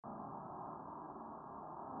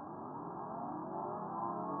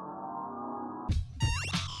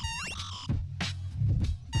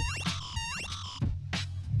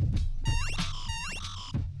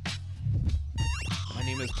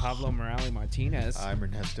Pablo Morales Martinez. I'm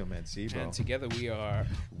Ernesto Mancebo. And together we are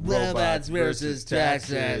Robots versus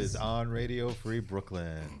Taxes on Radio Free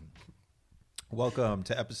Brooklyn. Welcome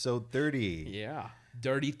to episode 30. Yeah.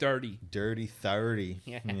 Dirty 30. Dirty 30.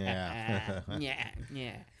 Yeah.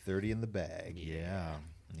 Yeah. 30 in the bag. Yeah.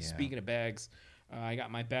 Speaking of bags, I got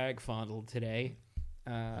my bag fondled today.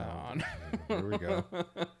 Here we go.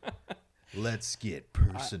 Let's get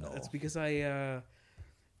personal. It's because I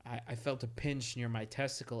felt a pinch near my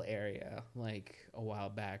testicle area like a while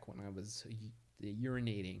back when I was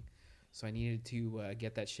urinating. So I needed to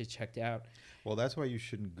get that shit checked out. Well, that's why you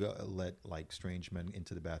shouldn't let like strange men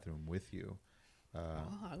into the bathroom with you.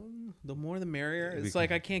 The more the merrier. It's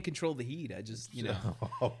like I can't control the heat. I just,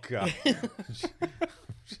 Oh, God.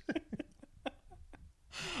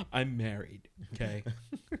 I'm married, okay?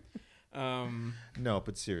 No,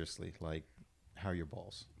 but seriously, like, how are your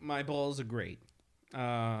balls? My balls are great.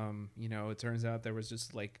 It turns out there was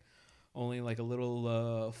just like only like a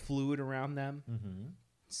little fluid around them. Mm-hmm.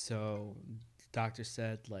 So the doctor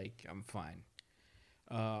said like I'm fine.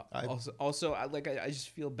 I just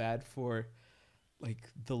feel bad for like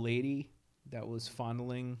the lady that was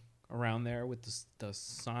fondling around there with the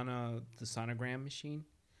sonogram machine.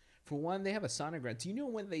 For one, they have a sonogram. Do you know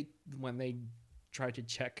when they try to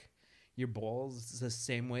check your balls, it's the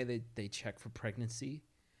same way they check for pregnancy?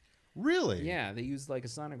 Really? Yeah, they use like a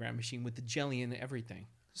sonogram machine with the jelly and everything.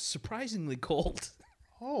 Surprisingly cold.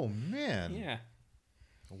 Oh, man. Yeah.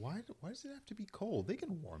 Why does it have to be cold? They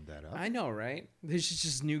can warm that up. I know, right? They should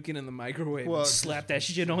just nuke it in the microwave Well, and slap that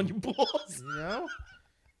shit on your balls. You know?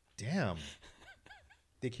 Damn.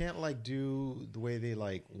 They can't like do the way they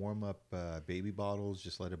like warm up baby bottles.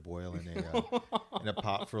 Just let it boil in a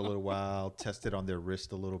pot for a little while. Test it on their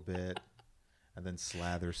wrist a little bit, and then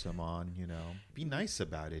slather some on. Be nice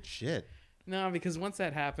about it. Shit. No, because once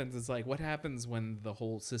that happens, it's like what happens when the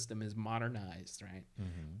whole system is modernized, right?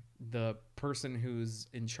 Mm-hmm. The person who's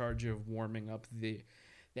in charge of warming up the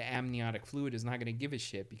amniotic fluid is not going to give a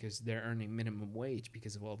shit because they're earning minimum wage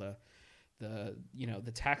because of all the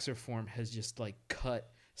tax reform has just like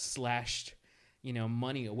slashed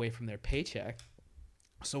money away from their paycheck.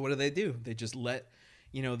 So what do? They just let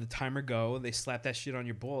the timer go. They slap that shit on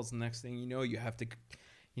your balls. And the next thing you know, you have to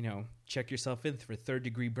check yourself in for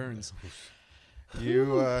third-degree burns.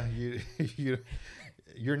 You're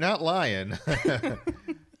not lying.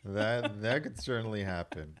 That could certainly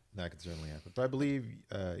happen. But I believe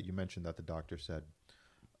you mentioned that the doctor said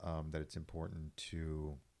that it's important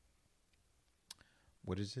to.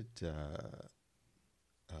 What is it?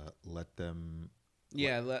 Let them.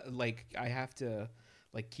 Yeah, I have to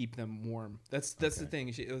keep them warm. That's the thing.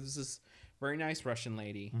 It was this very nice Russian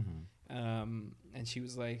lady, and she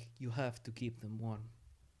was like, "You have to keep them warm.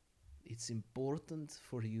 It's important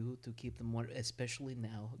for you to keep them warm, especially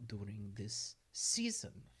now during this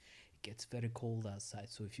season. It gets very cold outside,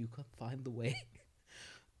 so if you can find the way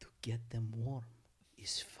to get them warm,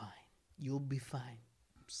 it's fine. You'll be fine."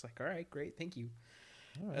 I'm just like, all right, great, thank you.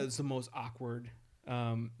 Right. It was the most awkward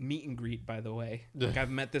meet and greet, by the way. Like I've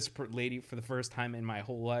met this lady for the first time in my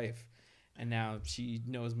whole life, and now she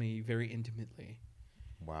knows me very intimately.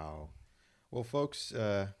 Wow. Well, folks,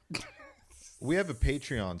 we have a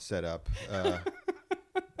Patreon set up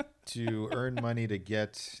to earn money to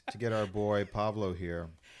get our boy Pablo here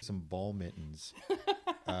some ball mittens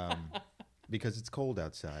because it's cold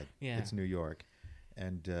outside. Yeah. It's New York,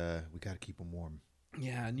 and we got to keep them warm.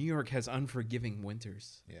 Yeah, New York has unforgiving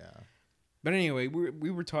winters. Yeah. But anyway, we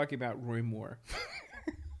were talking about Roy Moore.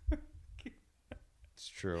 It's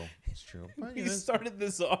true. But, we started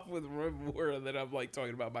this off with Roy Moore, and then I'm like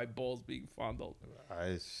talking about my balls being fondled.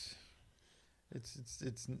 It's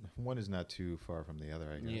one is not too far from the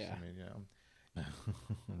other, I guess. Yeah. I mean,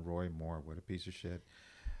 Roy Moore, what a piece of shit.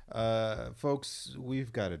 Folks,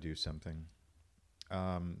 we've got to do something.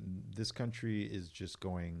 This country is just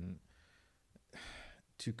going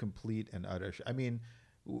to complete and utter. I mean,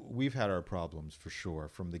 we've had our problems for sure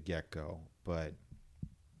from the get-go, but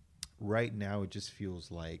right now it just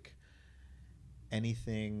feels like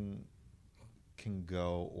anything can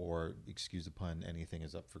go, or excuse the pun, anything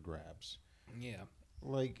is up for grabs. Yeah.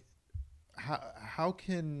 Like, how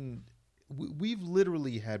can we've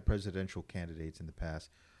literally had presidential candidates in the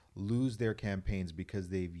past lose their campaigns because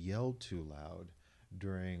they've yelled too loud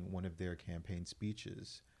during one of their campaign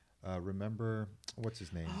speeches. Remember, what's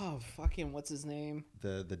his name? Oh, fucking what's his name?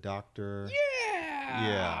 The doctor.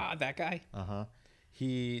 Yeah. That guy. Uh-huh.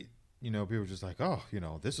 He, people were just like, oh,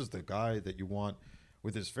 this is the guy that you want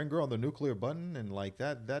with his finger on the nuclear button, and like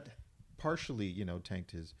that partially,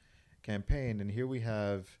 tanked his campaign. And here we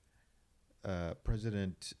have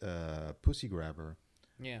President Pussy Grabber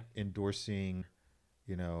Yeah. endorsing,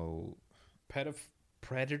 you know,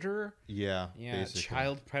 Predator. yeah, Yeah, basically.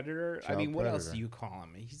 child predator. I Child mean, what else predator. do you call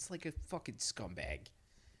him? He's like a fucking scumbag.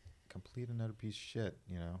 Complete and utter piece of shit,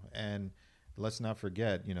 you know. And let's not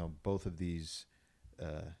forget, you know, both of these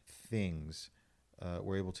things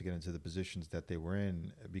were able to get into the positions that they were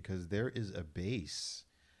in because there is a base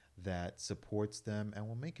that supports them and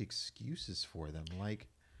will make excuses for them. Like,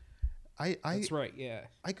 That's right. Yeah.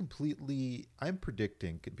 I'm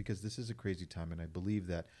predicting, because this is a crazy time, and I believe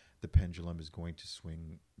that the pendulum is going to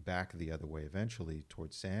swing back the other way eventually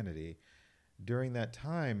towards sanity. During that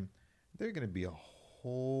time, there are going to be a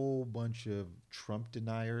whole bunch of Trump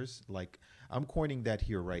deniers. Like, I'm coining that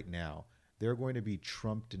here right now. There are going to be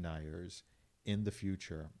Trump deniers in the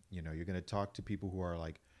future. You know, you're going to talk to people who are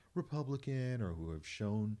like Republican or who have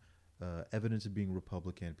shown evidence of being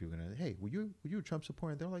Republican. People are going to, hey, were you a Trump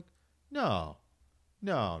supporter? And they're like, no.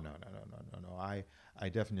 I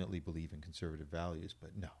definitely believe in conservative values,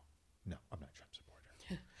 but no, I'm not a Trump supporter.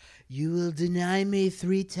 You will deny me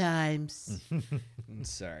 3 times.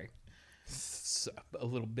 Sorry. It's a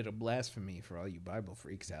little bit of blasphemy for all you Bible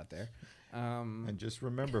freaks out there. And just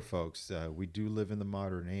remember, folks, we do live in the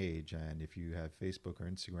modern age, and if you have Facebook or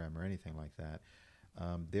Instagram or anything like that,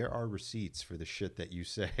 there are receipts for the shit that you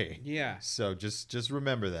say. Yeah. So just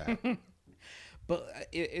remember that. But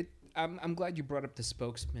I'm glad you brought up the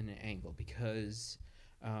spokesman angle because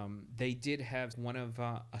they did have one of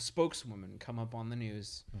a spokeswoman come up on the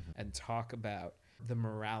news and talk about the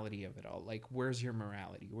morality of it all. Like, where's your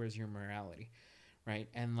morality? Where's your morality? Right?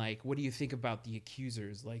 And like, what do you think about the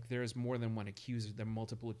accusers? Like, there's more than one accuser. There are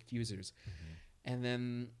multiple accusers. And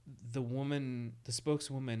then the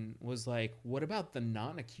spokeswoman was like, what about the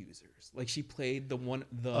non-accusers? Like, she played the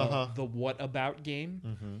what about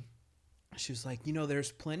game. She was like, you know,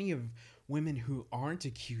 there's plenty of women who aren't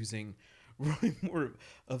accusing Roy Moore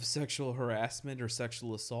of sexual harassment or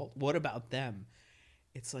sexual assault. What about them?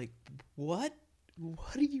 It's like, what?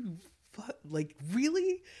 What do you like?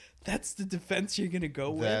 Really? That's the defense you're gonna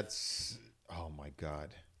go with? That's, oh my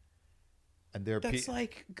God. And that's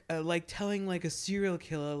like telling like a serial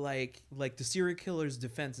killer, like the serial killer's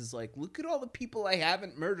defense is like, look at all the people I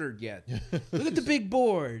haven't murdered yet. Look at the big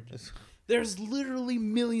board. There's literally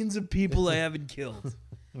millions of people I haven't killed.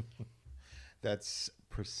 That's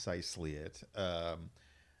precisely it. And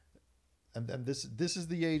this is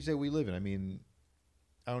the age that we live in. I mean,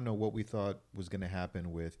 I don't know what we thought was going to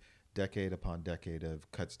happen with decade upon decade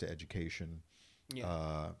of cuts to education,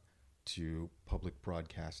 to public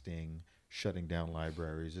broadcasting, shutting down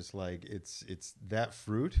libraries. It's like it's that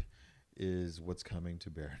fruit is what's coming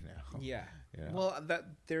to bear now. Yeah. You know? Well,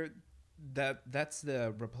 that's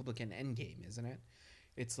the Republican endgame, isn't it?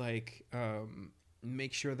 It's like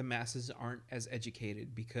make sure the masses aren't as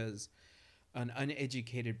educated because an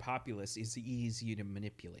uneducated populace is easy to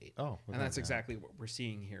manipulate. Oh, and that's exactly what we're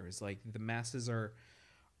seeing here. Is like the masses are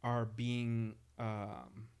being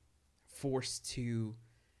forced to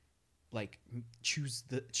like choose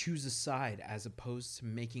a side as opposed to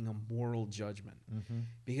making a moral judgment.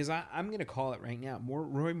 Because I'm gonna call it right now.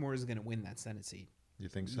 Roy Moore is gonna win that Senate seat. You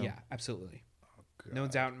think so? Yeah, absolutely. Oh, God. No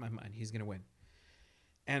doubt in my mind, he's gonna win.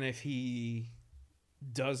 And if he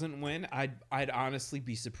doesn't win, I'd honestly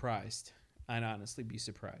be surprised.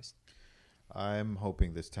 I'm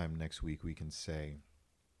hoping this time next week we can say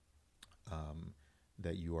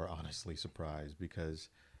that you are honestly surprised, because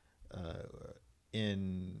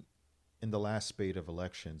in the last spate of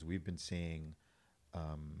elections, we've been seeing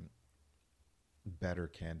better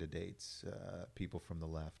candidates, people from the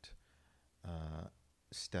left,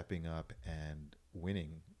 stepping up and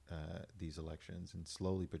winning these elections. And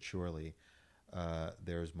slowly but surely,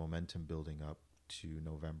 there's momentum building up to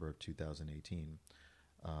November of 2018.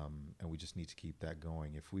 And we just need to keep that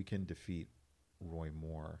going. If we can defeat Roy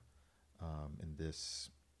Moore in this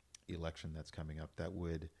election that's coming up, that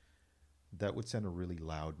would send a really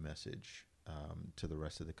loud message to the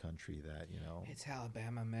rest of the country that, you know, it's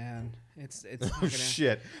Alabama, man. It's not gonna...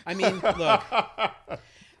 shit. I mean,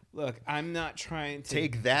 look, I'm not trying to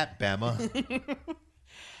take that, Bama.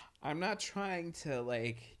 I'm not trying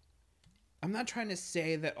to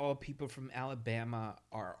say that all people from Alabama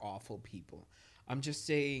are awful people. I'm just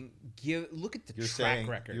saying, look at the track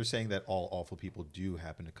record. You're saying that all awful people do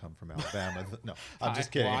happen to come from Alabama. No, I'm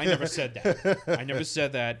just kidding. Well, I never said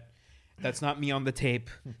that. That's not me on the tape.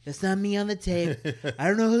 That's not me on the tape. I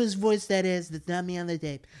don't know whose voice that is. That's not me on the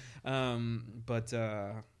tape. Oh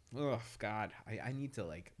God, I need to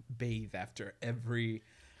like bathe after every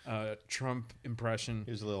Trump impression.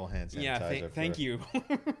 Here's a little hand sanitizer. Yeah, thank you.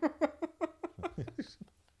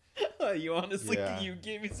 You honestly, Yeah. you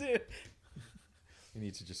gave me it. We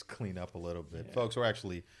need to just clean up a little bit. Yeah. Folks, we're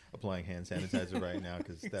actually applying hand sanitizer right now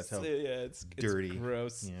because that's how it's dirty. It's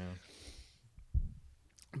gross. Yeah.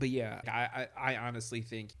 But yeah, I honestly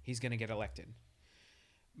think he's going to get elected.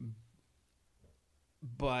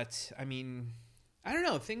 But, I mean, I don't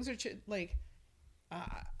know. Things are like,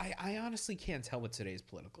 I honestly can't tell with today's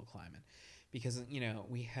political climate. Because, you know,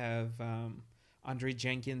 we have Andre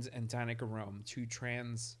Jenkins and Danica Rome, two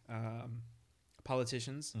trans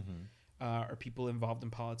politicians or people involved in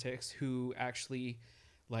politics who actually,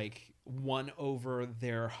 like, won over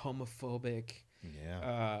their homophobic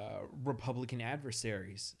Republican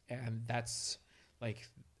adversaries. And that's, like,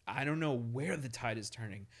 I don't know where the tide is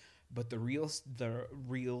turning. But the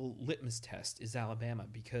real litmus test is Alabama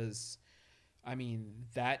because, I mean,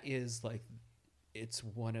 that is like, it's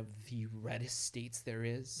one of the reddest states there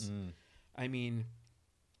is. I mean,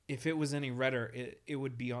 if it was any redder, it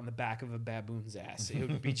would be on the back of a baboon's ass. It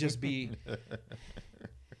would be just be,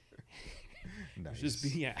 Nice. just be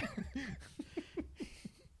yeah.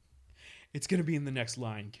 It's gonna be in the next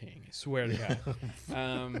Lion King. I swear to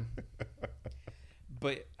God.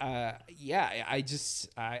 But yeah,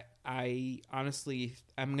 I honestly,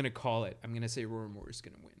 I'm gonna call it. I'm gonna say Roy Moore is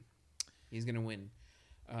gonna win. He's gonna win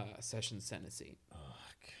Sessions Senate seat. Oh,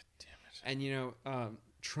 God damn it! And you know,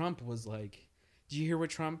 Trump was like, "Did you hear what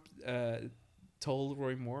Trump told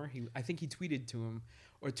Roy Moore?" I think he tweeted to him,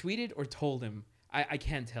 or told him. I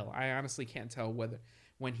can't tell. I honestly can't tell whether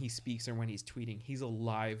when he speaks or when he's tweeting. He's a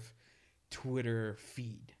live Twitter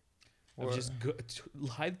feed, of just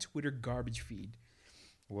live Twitter garbage feed.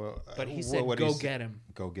 Well, but he said, "Go get him."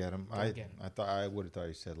 Go get him. I would have thought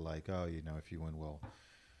he said like, oh, you know, if you win, we'll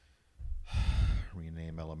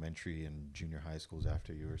rename elementary and junior high schools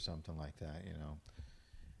after you or something like that. You know,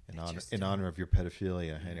 in honor of your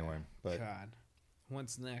pedophilia. Anyway, but God,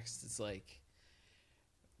 what's next? It's like,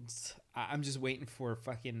 I'm just waiting for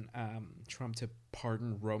fucking Trump to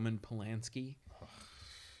pardon Roman Polanski.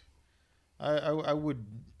 I would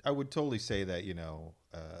totally say that, you know,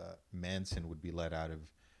 Manson would be let out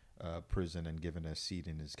of prison and given a seat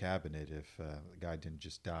in his cabinet if the guy didn't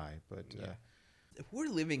just die. But we're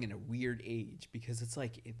living in a weird age because it's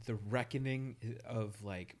like the reckoning of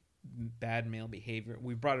like bad male behavior.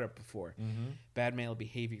 We brought it up before. Bad male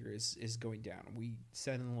behavior is going down. We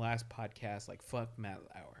said in the last podcast, like, fuck Matt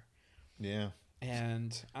Lauer. Yeah.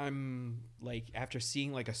 And I'm like, after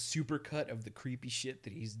seeing like a supercut of the creepy shit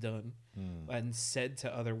that he's done and said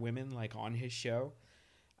to other women like on his show,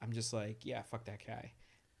 I'm just like, yeah, fuck that guy.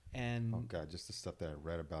 And oh God, just the stuff that I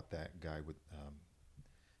read about that guy with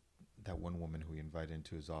that one woman who he invited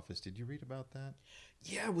into his office. Did you read about that?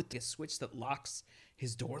 Yeah, with the switch that locks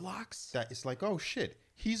his door locks. That it's like, oh shit,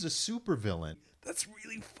 he's a supervillain. That's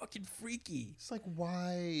really fucking freaky. It's like,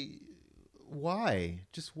 why?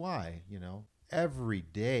 Just why? You know, every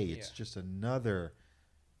day it's just another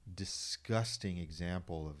disgusting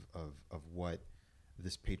example of what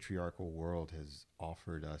this patriarchal world has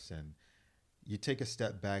offered us. And you take a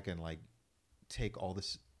step back and like take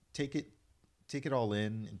it all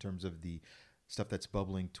in terms of the stuff that's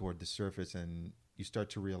bubbling toward the surface, and you start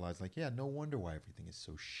to realize like, yeah, no wonder why everything is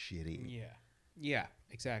so shitty. Yeah,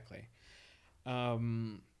 exactly.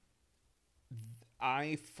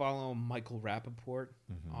 I follow Michael Rappaport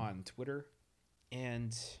on Twitter,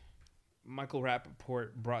 and Michael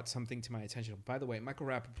Rappaport brought something to my attention. By the way, Michael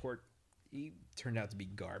Rappaport, he turned out to be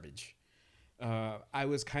garbage. I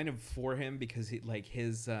was kind of for him because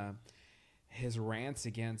his rants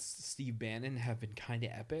against Steve Bannon have been kind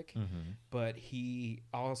of epic, but he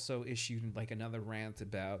also issued like another rant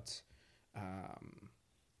about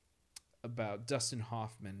Dustin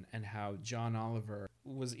Hoffman and how John Oliver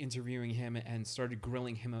was interviewing him and started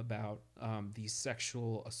grilling him about these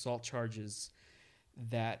sexual assault charges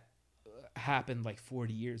that happened like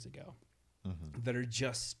 40 years ago that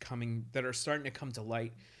are starting to come to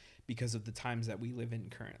light because of the times that we live in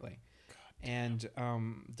currently. And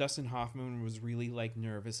Dustin Hoffman was really like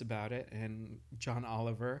nervous about it, and John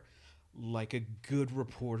Oliver, like a good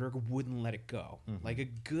reporter, wouldn't let it go. Like a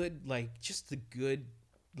good, like just a good,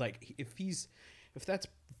 like if that's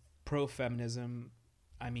pro feminism,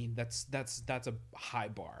 I mean that's a high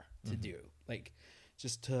bar to do. Like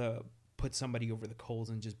just to put somebody over the coals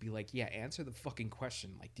and just be like, yeah, answer the fucking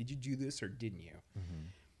question. Like, did you do this or didn't you?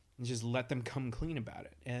 And just let them come clean about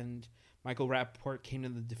it. And Michael Rappaport came to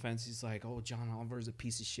the defense. He's like, oh, John Oliver's a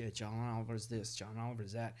piece of shit. John Oliver's this. John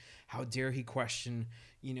Oliver's that. How dare he question,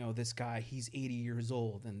 you know, this guy? He's 80 years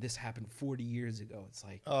old, and this happened 40 years ago. It's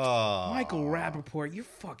like, Michael Rappaport, you're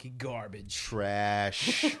fucking garbage.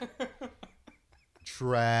 Trash.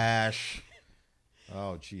 Trash.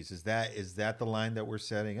 Oh, geez, is that the line that we're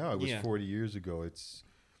setting? Oh, it was Yeah. 40 years ago. It's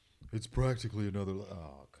practically another.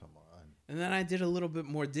 Oh, come on. And then I did a little bit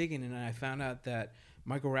more digging, and I found out that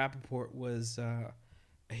Michael Rappaport was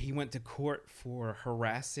he went to court for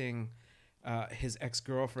harassing his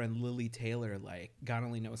ex-girlfriend Lily Taylor, like God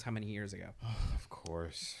only knows how many years ago. Of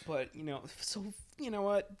course. But so you know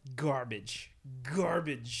what? Garbage.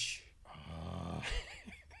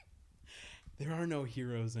 There are no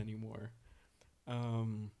heroes anymore. They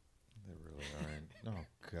really aren't. Oh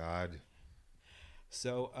God.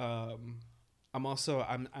 So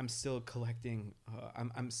I'm still collecting.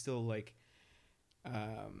 I'm still like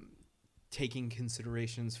taking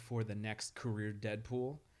considerations for the next career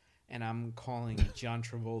Deadpool, and I'm calling John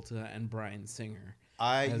Travolta and Bryan Singer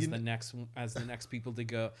as the next people to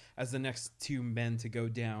go, as the next two men to go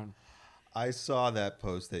down. I saw that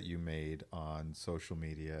post that you made on social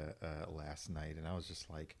media last night, and I was just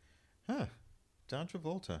like, huh, John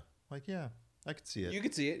Travolta. Like, yeah, I could see it. You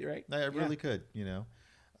could see it, right? I really could,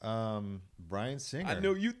 Bryan Singer. I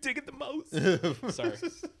know you dig it the most. Sorry.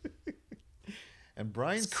 And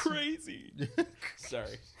Bryan... It's crazy.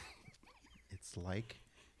 Sorry. It's like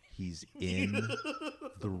he's in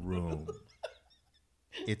the room.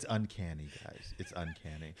 It's uncanny, guys. It's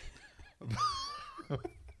uncanny.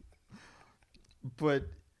 But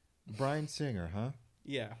Bryan Singer, huh?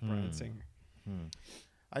 Yeah, Bryan Singer.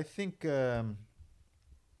 I think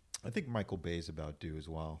Michael Bay's about due as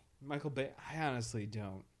well. Michael Bay, I honestly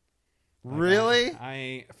don't. Really?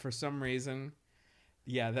 I for some reason,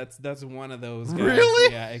 yeah, that's one of those guys.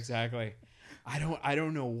 Really? Yeah, exactly. I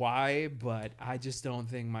don't know why, but I just don't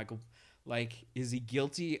think Michael, like, is he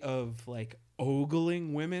guilty of like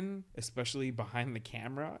ogling women, especially behind the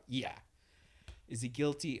camera? Yeah. Is he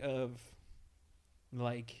guilty of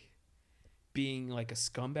like being like a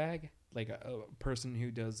scumbag, like a person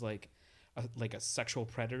who does like a sexual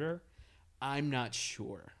predator? I'm not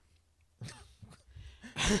sure.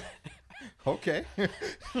 Okay.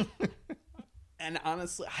 And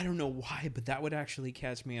honestly, I don't know why, but that would actually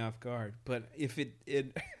catch me off guard. But if it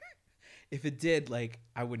if it did, like,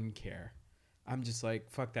 I wouldn't care. I'm just like,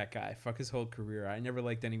 fuck that guy. Fuck his whole career. I never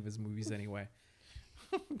liked any of his movies anyway.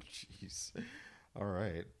 Jeez. All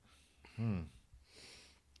right.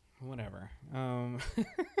 Whatever.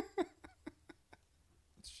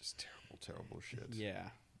 It's just terrible shit. Yeah.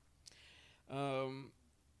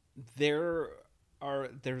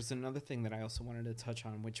 There's another thing that I also wanted to touch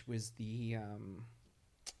on, which was the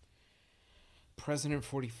President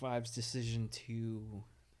 45's decision to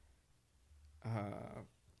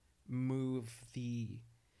move the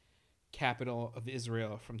capital of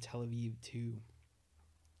Israel from Tel Aviv to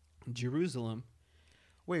Jerusalem.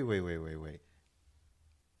 Wait.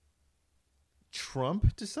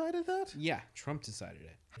 Trump decided that? Yeah, Trump decided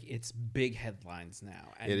it. It's big headlines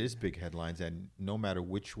now. It is big headlines, and no matter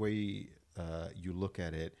which way you look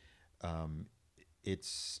at it,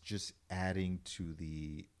 it's just adding to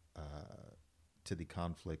the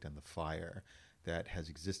conflict and the fire that has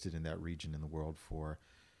existed in that region in the world for,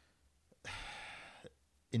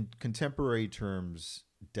 in contemporary terms,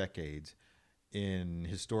 decades. In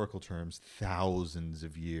historical terms, thousands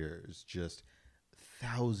of years. Just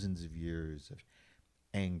thousands of years of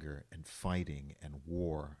anger and fighting and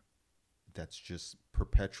war that's just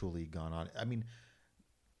perpetually gone on. I mean,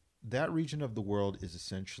 that region of the world is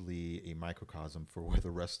essentially a microcosm for where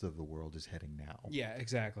the rest of the world is heading now. Yeah,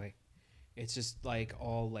 exactly. It's just like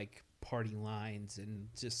all like party lines and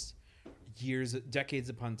just decades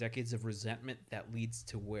upon decades of resentment that leads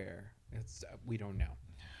to where it's we don't know.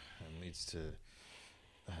 It leads to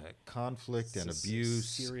conflict and abuse.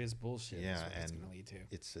 Serious bullshit. Yeah, is what and it's gonna lead to.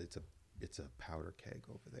 It's a powder keg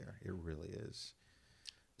over there. It really is.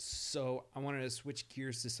 So I wanted to switch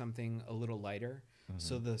gears to something a little lighter. Mm-hmm.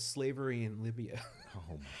 So the slavery in Libya.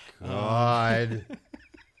 Oh my God.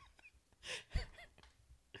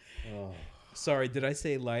 Oh. Sorry, did I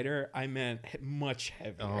say lighter? I meant much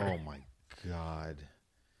heavier. Oh my God.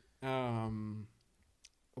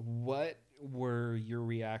 What were your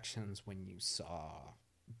reactions when you saw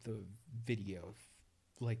the video,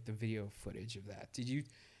 like the video footage of that? Did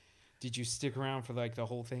you stick around for like the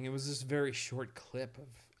whole thing? It was this very short clip of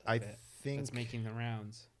it that's making the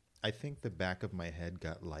rounds. I think the back of my head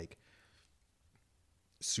got like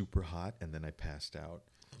super hot, and then I passed out.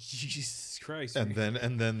 Jesus Christ! And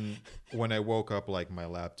then when I woke up, like my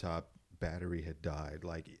laptop battery had died.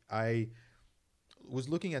 Like I was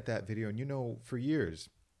looking at that video, and for years,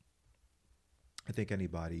 I think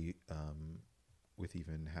anybody with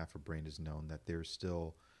even half a brain has known that there's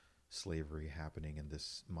still slavery happening in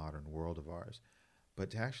this modern world of ours.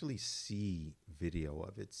 But to actually see video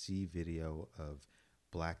of it, see video of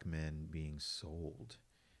black men being sold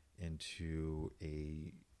into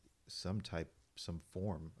some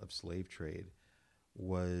form of slave trade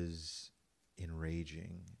was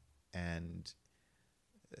enraging. And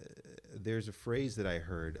there's a phrase that I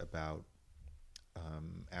heard about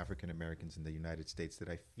African Americans in the United States that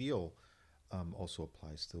I feel also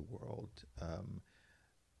applies to the world.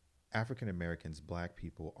 African Americans, black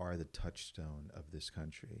people, are the touchstone of this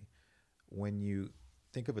country. When you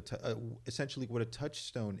think of essentially what a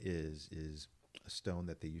touchstone is a stone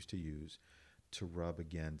that they used to use to rub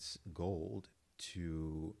against gold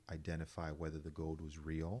to identify whether the gold was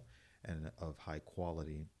real and of high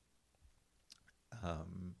quality.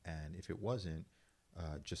 And if it wasn't,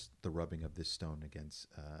 just the rubbing of this stone against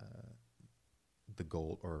the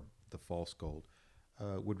gold or the false gold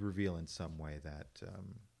would reveal in some way that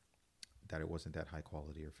it wasn't that high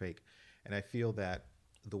quality or fake. And I feel that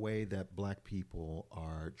the way that black people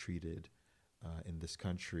are treated in this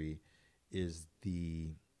country is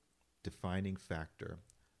the defining factor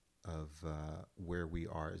of where we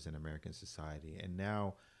are as an American society. And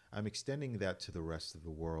now I'm extending that to the rest of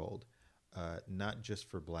the world, not just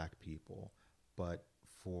for black people, but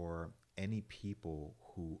for any people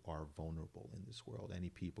who are vulnerable in this world, any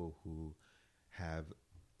people who have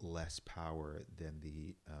less power than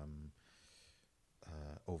the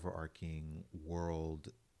overarching world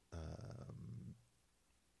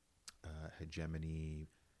hegemony,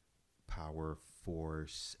 power,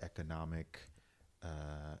 force, economic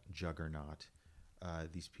juggernaut.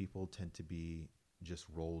 These people tend to be just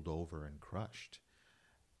rolled over and crushed.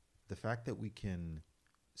 The fact that we can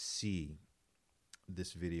see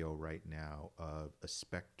this video right now of a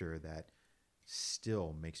specter that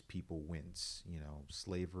still makes people wince. You know,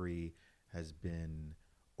 slavery has been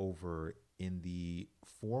over in the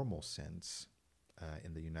formal sense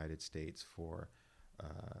in the United States for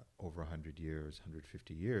over 100 years,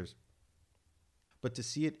 150 years. But to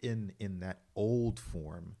see it in that old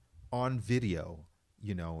form on video,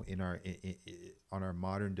 you know, on our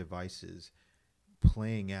modern devices,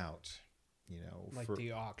 playing out, you know, like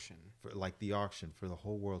the auction, for the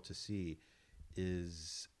whole world to see,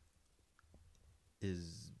 is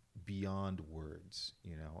beyond words,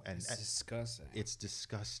 you know. And it's disgusting. It's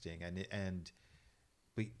disgusting,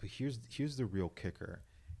 but here's the real kicker.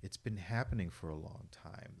 It's been happening for a long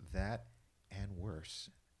time. That and worse,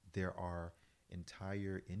 there are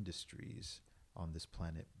entire industries on this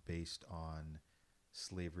planet based on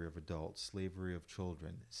slavery of adults, slavery of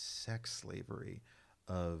children, sex slavery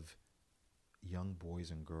of young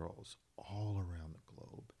boys and girls all around the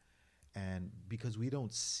globe. And because we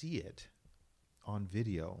don't see it on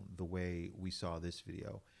video the way we saw this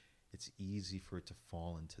video, it's easy for it to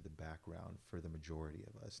fall into the background for the majority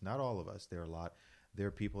of us. Not all of us. There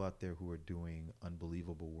are people out there who are doing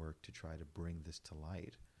unbelievable work to try to bring this to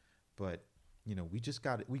light. But you know, we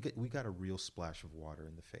got a real splash of water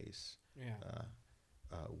in the face. Yeah.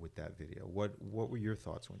 With that video. What were your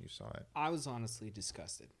thoughts when you saw it? I was honestly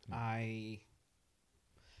disgusted. I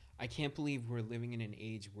can't believe we're living in an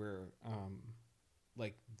age where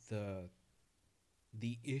like the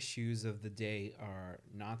issues of the day are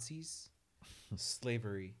Nazis,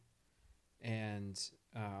 slavery, and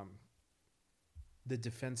the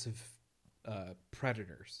defense of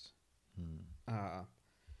predators,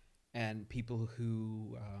 and people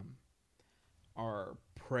who are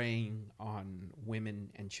preying on women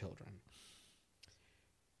and children.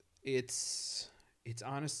 It's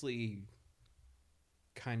honestly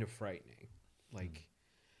kind of frightening. Like,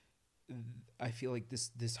 I feel like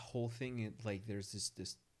this whole thing, like there's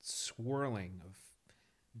this swirling of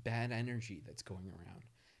bad energy that's going around,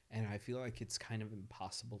 and I feel like it's kind of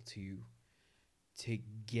impossible to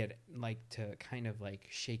get, like, to kind of like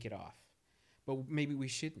shake it off. But maybe we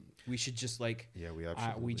shouldn't. We should just like,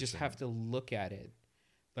 we just have to look at it.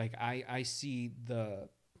 Like I see the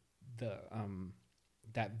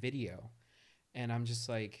that video, and I'm just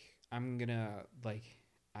like, I'm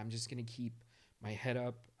just gonna keep my head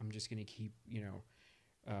up. I'm just gonna keep, you know,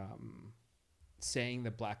 saying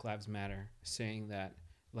that Black Lives Matter, saying that,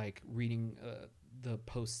 like, reading the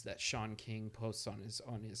posts that Sean King posts on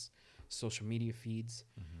his social media feeds.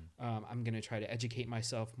 I'm gonna try to educate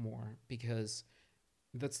myself more, because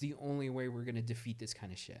that's the only way we're gonna defeat this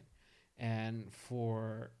kind of shit. And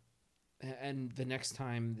the next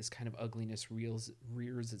time this kind of ugliness rears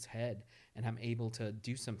its head, and I'm able to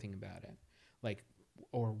do something about it, like,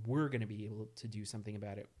 or we're going to be able to do something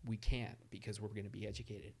about it, we can't, because we're going to be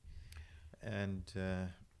educated. And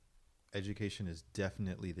education is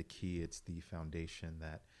definitely the key. It's the foundation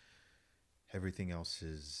that everything else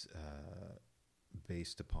is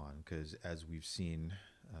based upon, because as we've seen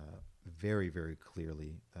very, very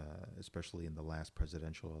clearly, especially in the last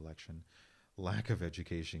presidential election, lack of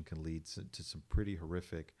education can lead to some pretty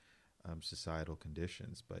horrific societal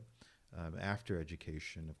conditions. But after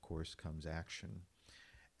education, of course, comes action.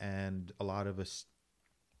 And a lot of us,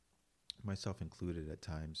 myself included at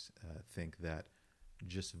times, think that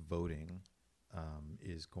just voting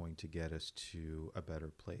is going to get us to a better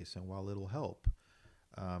place. And while it'll help,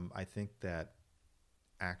 I think that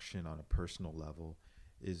action on a personal level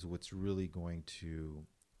is what's really going to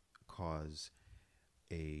cause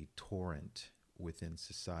a torrent within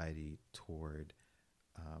society toward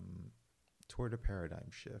a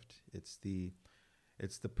paradigm shift. It's the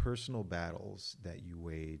personal battles that you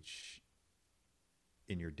wage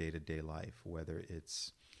in your day-to-day life, whether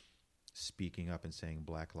it's speaking up and saying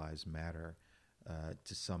Black Lives Matter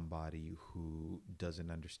to somebody who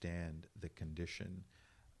doesn't understand the condition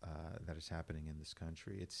that is happening in this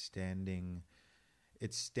country. It's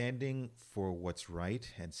standing for what's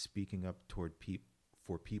right and speaking up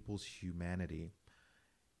for people's humanity,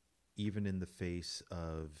 even in the face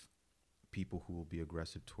of people who will be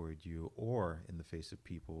aggressive toward you, or in the face of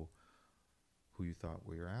people who you thought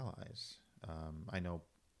were your allies. I know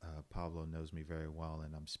Pablo knows me very well,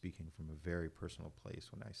 and I'm speaking from a very personal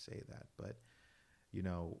place when I say that. But, you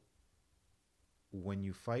know, when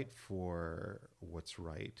you fight for what's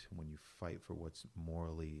right, when you fight for what's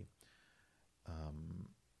morally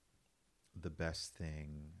the best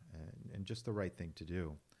thing and just the right thing to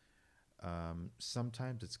do,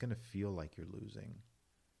 sometimes it's going to feel like you're losing.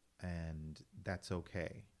 And that's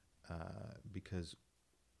okay, because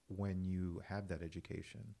when you have that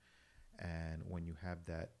education and when you have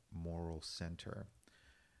that moral center,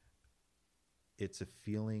 it's a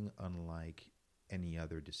feeling unlike any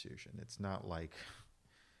other decision. It's not like,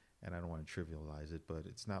 and I don't want to trivialize it, but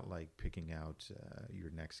it's not like picking out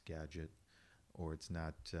your next gadget, or it's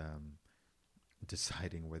not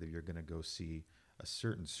deciding whether you're going to go see a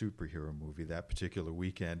certain superhero movie that particular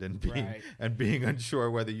weekend and being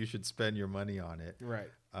unsure whether you should spend your money on it.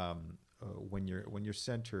 Right. When you're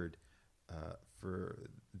centered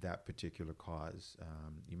for that particular cause,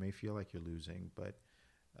 you may feel like you're losing, but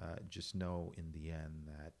just know in the end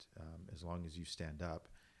that as long as you stand up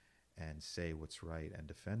and say what's right and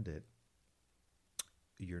defend it,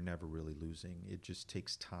 you're never really losing. It just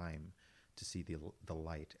takes time to see the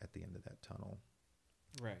light at the end of that tunnel.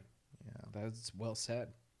 Right. Yeah. That's well said.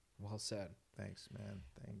 Well said. Thanks, man.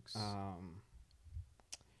 Thanks.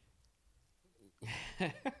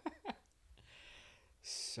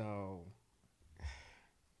 So,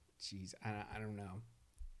 geez, I don't know.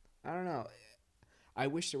 I don't know. I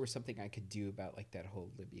wish there was something I could do about like that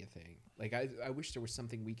whole Libya thing. Like I wish there was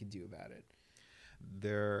something we could do about it.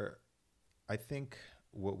 I think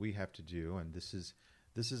what we have to do, and this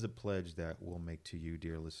is a pledge that we'll make to you,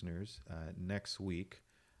 dear listeners. Next week,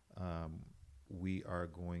 we are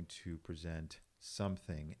going to present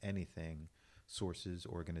something, anything, sources,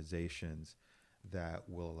 organizations that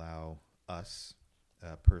will allow us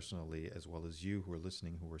personally, as well as you who are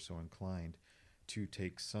listening, who are so inclined, to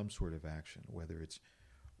take some sort of action, whether it's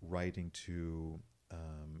writing to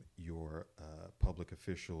your public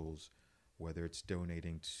officials, whether it's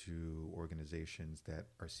donating to organizations that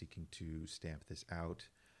are seeking to stamp this out.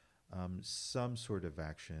 Some sort of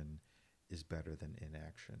action is better than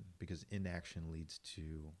inaction, because inaction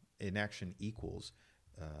equals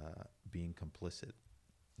being complicit,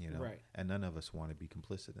 Right. And none of us want to be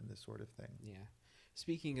complicit in this sort of thing. Yeah.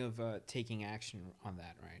 Speaking of taking action on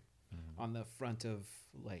that, right? Mm-hmm. On the front of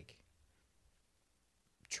like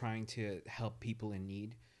trying to help people in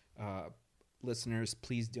need, listeners,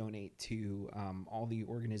 please donate to all the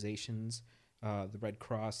organizations, the Red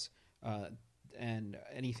Cross, and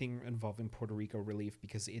anything involving Puerto Rico relief,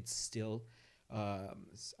 because it's still,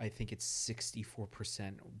 I think it's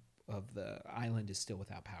 64% of the island is still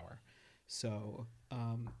without power. So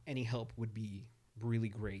any help would be really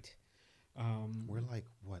great. We're like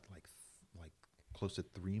close to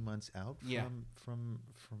 3 months out from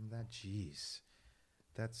that. Jeez,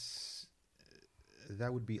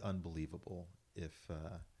 that would be unbelievable if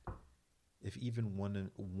even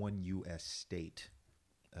one U.S. state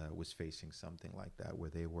was facing something like that, where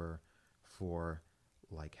they were for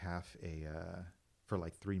like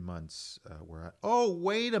 3 months. Oh,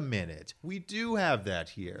 wait a minute, we do have that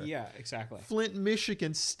here. Yeah, exactly. Flint,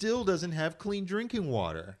 Michigan still doesn't have clean drinking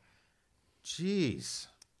water. Jeez.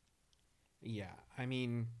 Yeah, I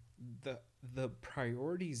mean, the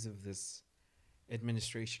priorities of this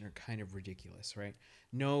administration are kind of ridiculous, right?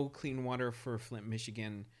 No clean water for Flint,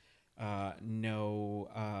 Michigan.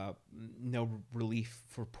 No relief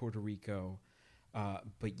for Puerto Rico.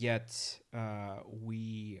 but yet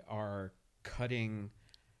we are cutting.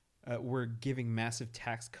 We're giving massive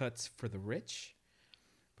tax cuts for the rich.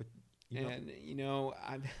 But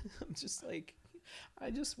I'm just like,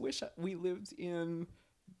 I just wish we lived in,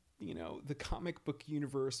 the comic book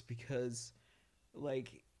universe, because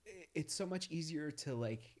like it's so much easier to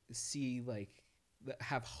like see like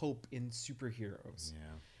have hope in superheroes.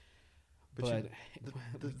 Yeah. But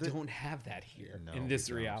we don't have that here in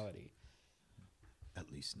this reality.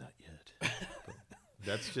 At least not yet.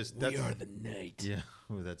 But we are the night. Yeah,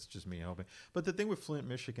 well, that's just me hoping. But the thing with Flint,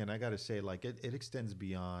 Michigan, I got to say, like, it extends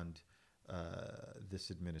beyond this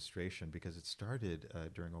administration, because it started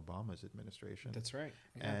during Obama's administration. That's right.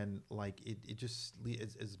 Yeah. And like it just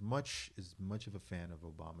as much of a fan of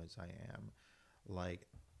Obama as I am, like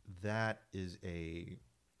that is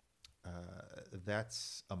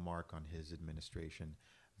that's a mark on his administration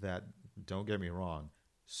that, don't get me wrong,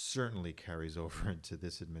 certainly carries over into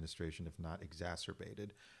this administration, if not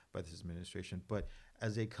exacerbated by this administration. But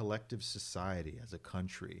as a collective society, as a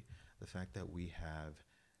country, the fact that we have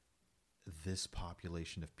this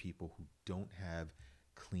population of people who don't have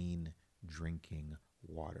clean drinking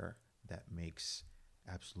water, that makes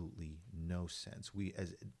absolutely no sense.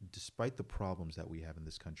 Despite the problems that we have in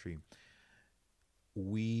this country,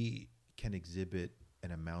 we can exhibit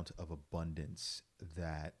an amount of abundance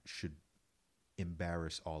that should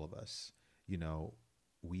embarrass all of us.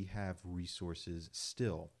 We have resources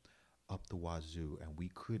still up the wazoo, and we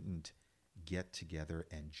couldn't get together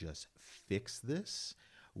and just fix this.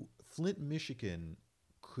 Flint, Michigan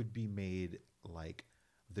could be made like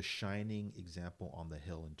the shining example on the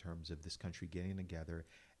hill in terms of this country getting together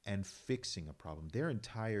and fixing a problem. Their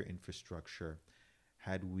entire infrastructure,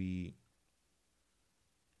 had we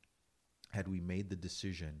made the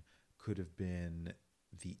decision, could have been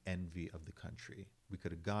the envy of the country. We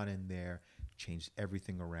could have gone in there, changed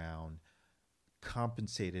everything around,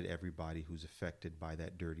 compensated everybody who's affected by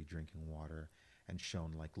that dirty drinking water, and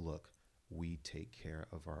shown like, look, we take care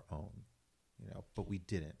of our own, but we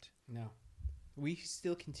didn't. No, we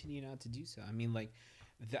still continue not to do so. I mean, like,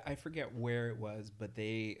 I forget where it was, but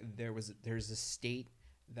there's a state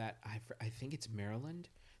that I think it's Maryland,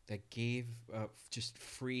 that gave just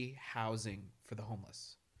free housing for the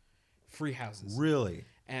homeless. Free houses. Really?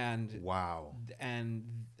 And wow. And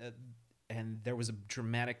there was a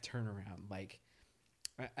dramatic turnaround. Like,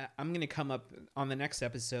 I'm gonna come up on the next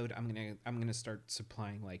episode. I'm gonna start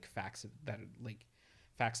supplying like facts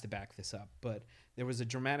to back this up. But there was a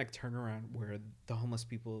dramatic turnaround where the homeless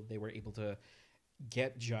people, they were able to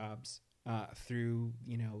get jobs through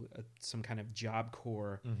some kind of Job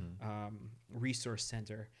Corps resource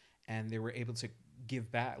center, and they were able to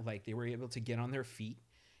give back. Like, they were able to get on their feet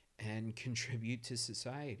and contribute to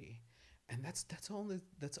society. And that's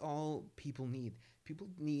all people need. People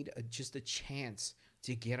need just a chance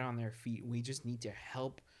to get on their feet. We just need to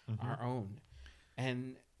help our own,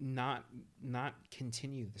 and not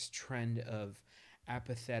continue this trend of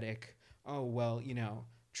apathetic, oh well,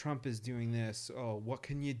 Trump is doing this, oh what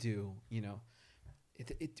can you do?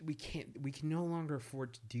 We can no longer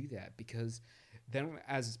afford to do that, because then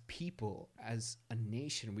as people, as a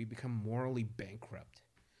nation, we become morally bankrupt.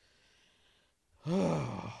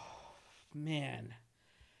 Oh man.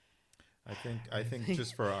 I think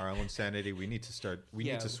just for our own sanity, we need to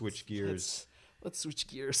switch gears. Let's switch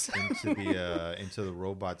gears into the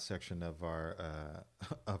robot section of our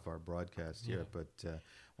broadcast here. But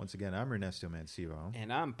once again, I'm Ernesto Mancebo,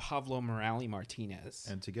 and I'm Pablo Morales Martinez,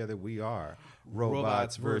 and together we are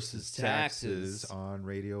Robots versus Taxes on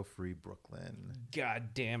Radio Free Brooklyn.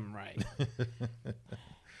 Goddamn right.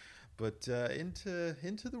 But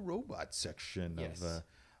into the robot section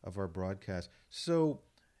of our broadcast. So,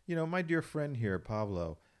 my dear friend here,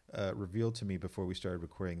 Pablo, revealed to me before we started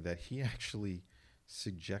recording that he actually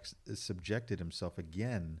subjected himself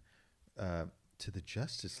again to the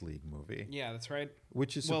Justice League movie. Yeah, that's right.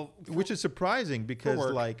 Which is surprising, because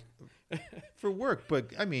for work.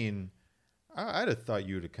 But I mean, I'd have thought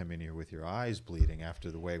you'd have come in here with your eyes bleeding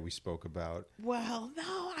after the way we spoke about. Well,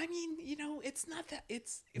 no, I mean, it's not that.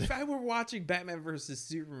 It's if I were watching Batman versus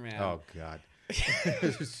Superman. Oh God.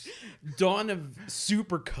 Dawn of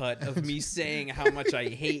supercut of me saying how much I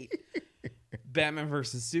hate Batman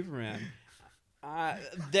versus Superman,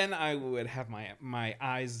 then I would have my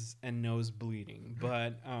eyes and nose bleeding.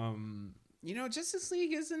 But Justice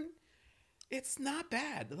League it's not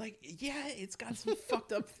bad. Like, yeah, it's got some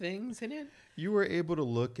fucked up things in it. You were able to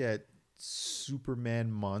look at Superman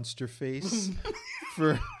Monster Face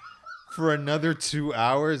for another 2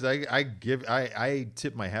 hours. I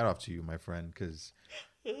tip my hat off to you, my friend, because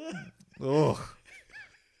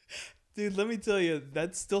Dude, let me tell you,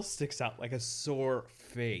 that still sticks out like a sore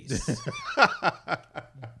face.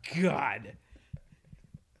 God.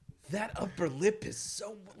 That upper lip is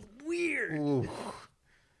so weird. Ooh.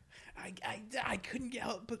 I couldn't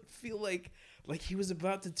help but feel like he was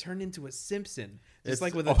about to turn into a Simpson. Just It's-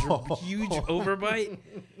 like with a huge overbite.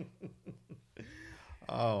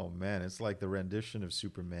 Oh man, it's like the rendition of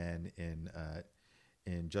Superman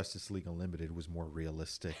in Justice League Unlimited was more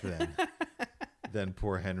realistic than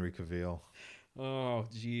poor Henry Cavill. Oh,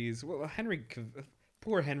 jeez. Well,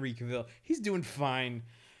 poor Henry Cavill. He's doing fine.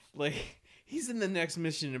 Like, he's in the next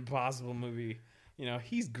Mission Impossible movie. You know,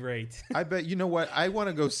 he's great. I bet, you know what? I want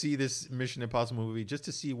to go see this Mission Impossible movie just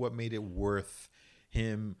to see what made it worth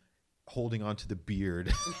him holding on to the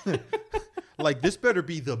beard. Like, this better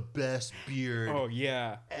be the best beard Oh,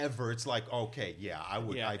 yeah. ever. It's like, okay, yeah, I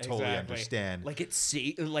totally exactly. understand. Like,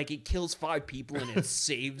 it kills 5 people and it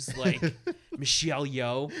saves, like, Michelle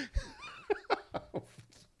Yeoh.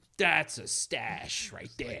 That's a stash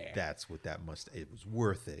right there. That's what it was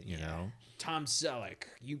worth it, you know? Tom Selleck.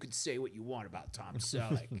 You could say what you want about Tom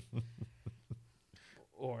Selleck.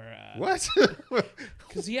 Or, What?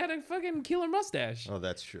 because he had a fucking killer mustache. Oh,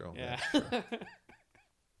 that's true. Yeah. That's true.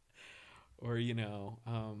 Or, you know,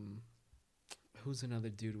 who's another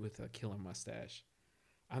dude with a killer mustache?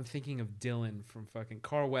 I'm thinking of Dylan from fucking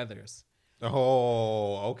Carl Weathers.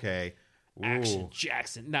 Oh, okay. Ooh, Action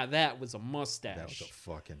Jackson. Now that was a mustache. that was a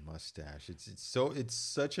fucking mustache. It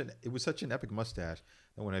was such an epic mustache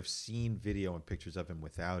that when I've seen video and pictures of him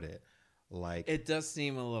without it, like It does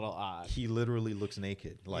seem a little odd. he literally looks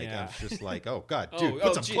naked. Like Yeah. I was just like, oh god, Oh, dude, oh,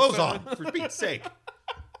 put some geez. clothes on for Pete's sake.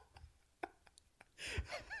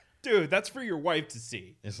 Dude, that's for your wife to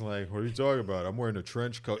see. It's like, what are you talking about? I'm wearing a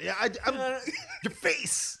trench coat. Yeah, I'm your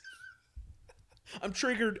face. I'm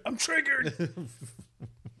triggered.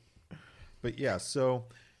 But yeah, so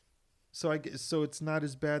I guess so it's not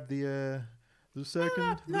as bad the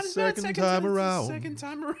second Not as bad time around. Second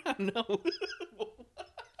time around, no.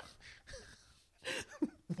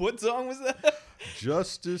 What song was that?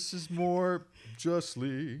 Justice is more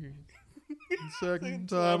justly second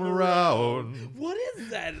time around. What is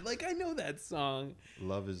that? Like, I know that song.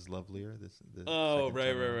 Love is lovelier. The Oh, second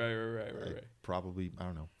right. time around. Right. Probably, I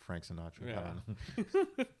don't know, Frank Sinatra. Yeah. I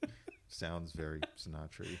don't know. Sounds very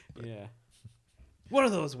Sinatra-y. But, Yeah. One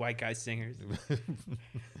of those white guy singers.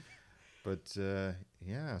 but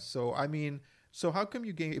yeah, so I mean, so how come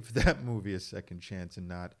you gave that movie a second chance and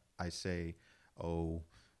not, I say,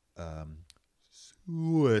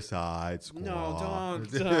 Suicide Squad? No,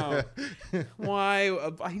 don't. Why?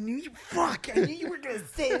 I knew you. Fuck! I knew you were gonna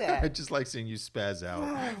say I that. just like seeing you spaz out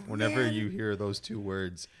Oh, whenever man. you hear those two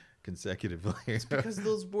words consecutively. Because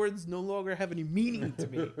those words no longer have any meaning to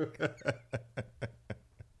me.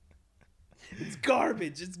 It's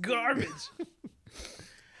garbage. It's garbage. I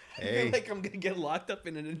Hey. feel like I'm gonna get locked up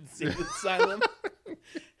in an insane asylum.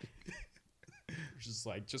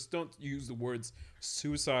 Just don't use the words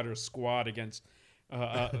suicide or squad against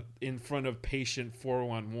in front of patient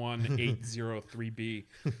 411803B.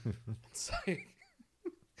 It's like,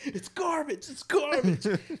 it's garbage. It's garbage.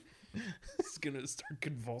 It's gonna start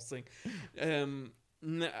convulsing.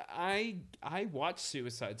 I watched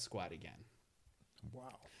Suicide Squad again.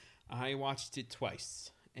 Wow. I watched it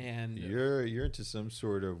twice, and You're into some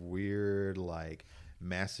sort of weird like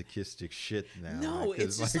masochistic shit now. no, like,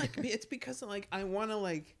 it's just like it's because like I want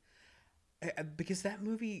to because that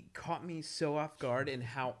movie caught me so off guard and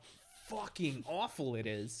how fucking awful it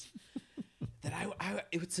is that I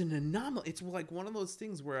it's an anomaly. It's like one of those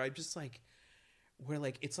things where I just where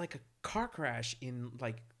it's like a car crash in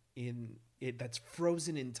it that's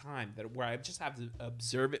frozen in time, that where I just have to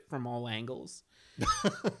observe it from all angles. And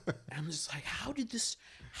I'm just like, with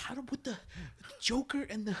the Joker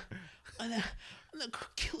and the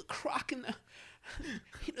Killer Croc and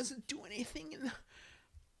he doesn't do anything, and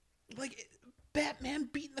Batman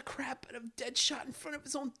beating the crap out of Deadshot in front of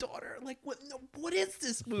his own daughter. Like, what is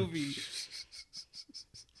this movie?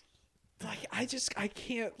 I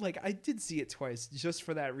can't, I did see it twice just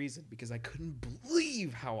for that reason, because I couldn't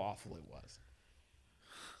believe how awful it was.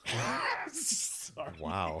 Sorry.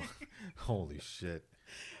 wow, holy shit.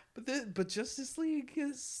 But Justice League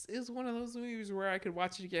is one of those movies where I could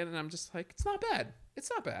watch it again and I'm just like, it's not bad. It's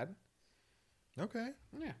not bad. Okay.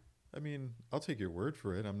 Yeah. I mean, I'll take your word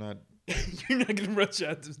for it. I'm not You're not gonna rush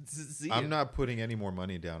out to see it. I'm not putting any more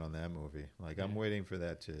money down on that movie. Like, I'm waiting for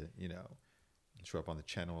that to, show up on the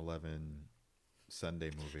Channel 11 Sunday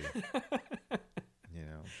movie.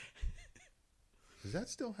 Does that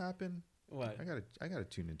still happen? What? I gotta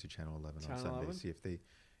tune into Channel 11 on Channel Sunday, 11? see if they,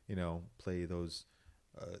 play those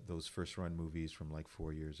those first run movies from like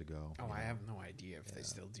 4 years ago. Oh, I have no idea if they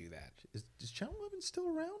still do that. Is Channel 11 still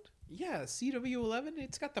around? Yeah, CW11.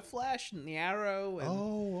 It's got the Flash and the Arrow. And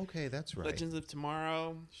Oh, okay, that's right. Legends of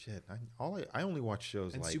Tomorrow. Shit, I only watch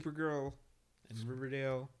shows And like Supergirl and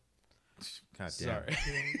Riverdale. God damn. Sorry.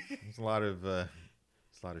 There's a lot of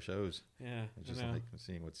shows. Yeah, I just I know. like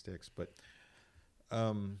seeing what sticks. But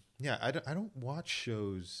yeah, I don't watch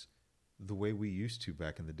shows the way we used to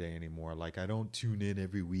back in the day anymore. Like, I don't tune in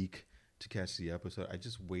every week to catch the episode. I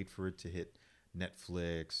just wait for it to hit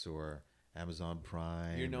Netflix or Amazon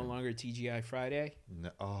Prime. You're no longer TGI Friday?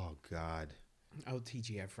 No, oh God. Oh,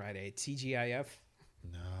 TGI Friday. TGIF?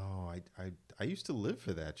 No, I used to live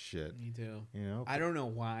for that shit. Me too. You know? I don't know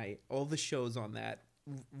why. All the shows on that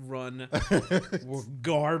run were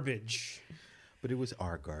garbage. But it was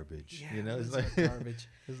our garbage. Yeah, you know, it it's was like our garbage.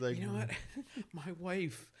 it's like, You know what? My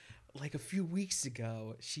wife, like a few weeks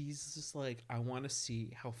ago, she's just like, I want to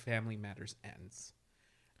see how Family Matters ends.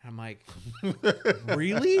 I'm like,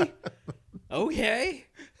 really? Okay.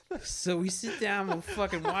 So we sit down, we're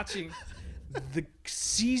fucking watching the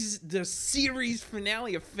series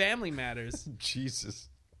finale of Family Matters. Jesus.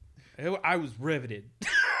 I was riveted.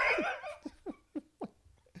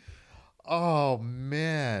 Oh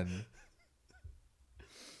man.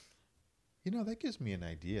 You know, that gives me an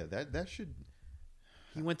idea. That should.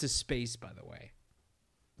 He went to space, by the way.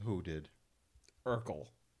 Who did? Urkel.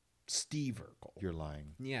 Steve Urkel. You're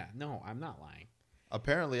lying. Yeah, no, I'm not lying.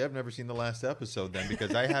 Apparently, I've never seen the last episode then,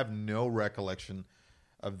 because I have no recollection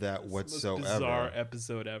of that whatsoever. Most bizarre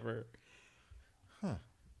episode ever. Huh.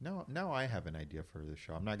 Now I have an idea for the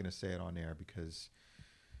show. I'm not going to say it on air because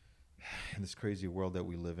in this crazy world that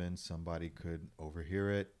we live in, somebody could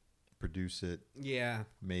overhear it, produce it, Yeah.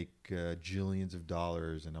 make jillions of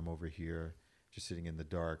dollars, and I'm over here just sitting in the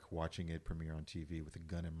dark watching it premiere on TV with a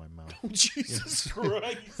gun in my mouth. Oh, Jesus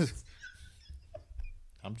Christ.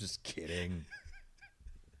 I'm just kidding.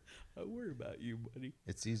 I worry about you, buddy.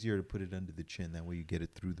 It's easier to put it under the chin. That way you get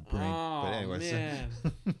it through the brain. Oh, But anyways, man.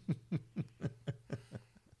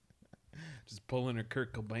 Just pulling a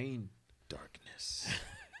Kurt Cobain. darkness.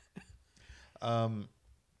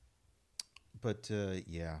 But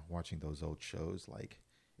yeah, watching those old shows like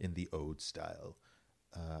in the Ode style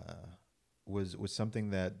was something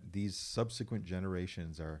that these subsequent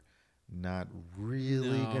generations are not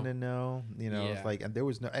really gonna know. You know, Yeah. it's like, and there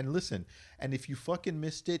was no, and listen, and if you fucking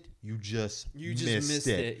missed it, you just missed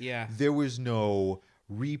it. Yeah. There was no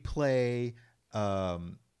replay,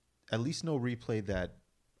 at least no replay that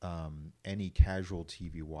any casual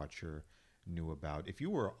TV watcher knew about. If you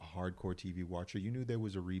were a hardcore TV watcher, you knew there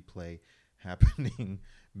was a replay happening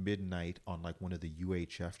midnight on like one of the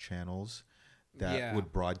UHF channels that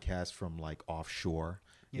would broadcast from like offshore.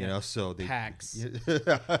 You know, so they PAX.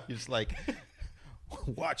 It's like,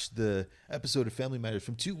 watch the episode of Family Matters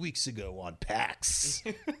from 2 weeks ago on PAX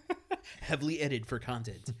Heavily edited for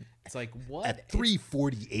content. It's like, what? at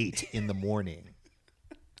 3:48 in the morning,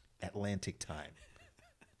 Atlantic time.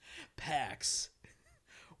 PAX.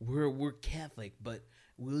 We're Catholic, but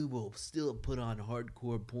we will still put on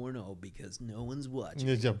hardcore porno because no one's watching.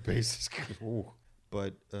 Yeah, basically. Ooh.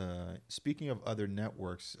 But speaking of other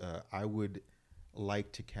networks, I would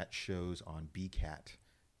like to catch shows on BCAT.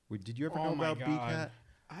 Did you ever know about BCAT?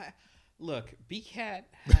 Look, BCAT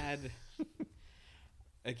had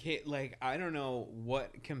I don't know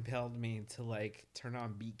what compelled me to like turn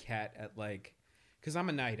on BCAT at like, because I'm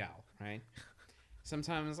a night owl, right?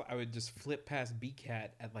 Sometimes I would just flip past BCAT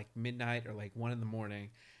at like midnight or like 1 a.m,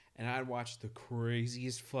 and I'd watch the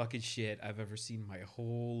craziest fucking shit I've ever seen in my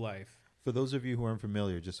whole life. For those of you who aren't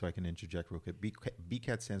familiar, just so I can interject real quick,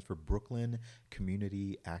 BCAT stands for Brooklyn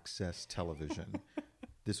Community Access Television.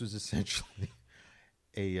 This was essentially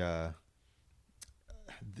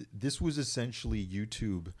this was essentially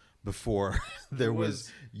YouTube before there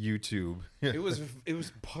was YouTube. It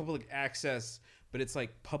was public access, but it's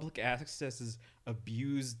like public access's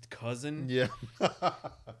abused cousin. Yeah.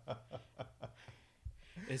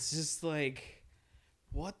 It's just like,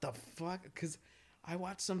 what the fuck? Because I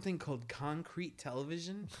watched something called Concrete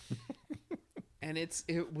Television, and it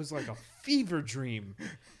was like a fever dream.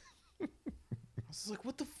 I was like,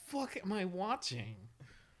 what the fuck am I watching?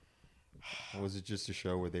 Was it just a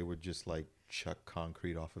show where they would just like chuck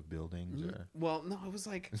concrete off of buildings? Or? Well, no, it was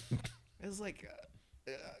like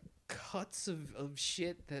cuts of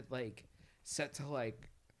shit that like set to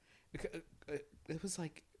like, it was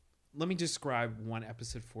like, let me describe one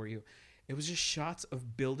episode for you. It was just shots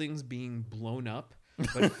of buildings being blown up,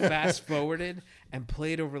 but fast forwarded and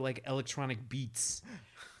played over like electronic beats.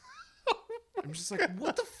 I'm just like,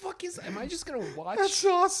 what the fuck is? Am I just gonna watch? That's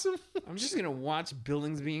awesome. I'm just gonna watch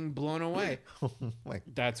buildings being blown away. Oh my!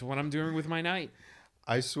 That's what I'm doing with my night.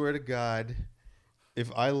 I swear to God,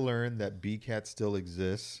 if I learn that BCAT still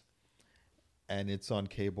exists and it's on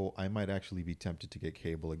cable, I might actually be tempted to get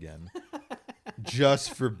cable again,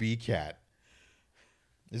 just for BCAT.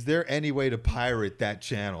 Is there any way to pirate that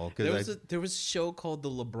channel? There was a show called the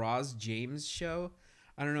LeBron James Show.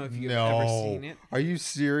 I don't know if you've ever seen it. Are you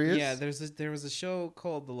serious? Yeah, there was a show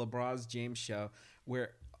called the LeBron James Show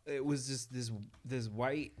where it was just this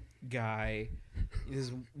white guy,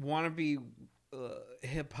 this wannabe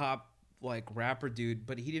hip hop like rapper dude,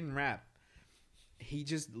 but he didn't rap. He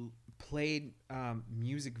just played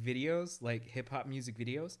music videos, like hip hop music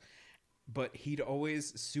videos. But he'd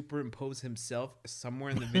always superimpose himself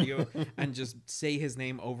somewhere in the video and just say his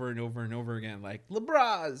name over and over and over again, like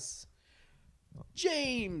LeBron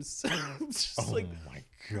James. Oh my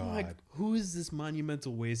God. Like, who is this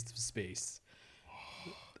monumental waste of space?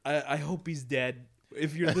 I hope he's dead.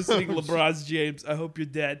 If you're listening, LeBron James, I hope you're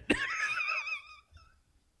dead.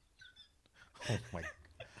 Oh my!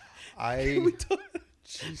 I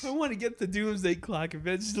want to get the Doomsday Clock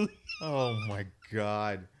eventually. Oh my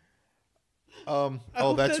God! Oh,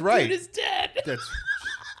 that's that right. Dude is dead. That's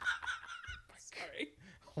sorry.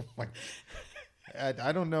 Oh my!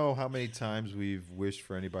 I don't know how many times we've wished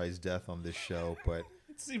for anybody's death on this show, but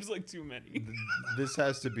it seems like too many. This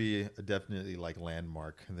has to be a definitely like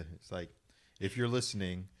landmark. It's like, if you're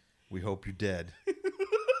listening, we hope you're dead.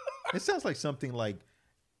 It sounds like something like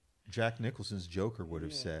Jack Nicholson's Joker would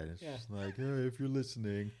have said. It's just like, hey, if you're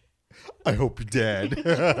listening, I hope you're dead.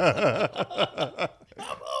 I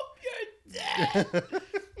hope you're dead.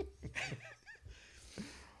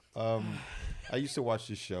 I used to watch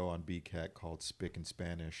this show on BCAT called Spick in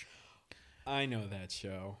Spanish. I know that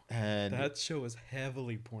show. And that show is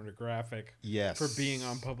heavily pornographic. Yes. For being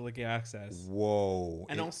on public access. Whoa.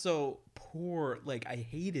 And also poor, like, I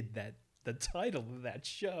hated the title of that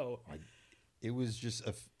show. It was just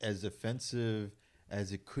as offensive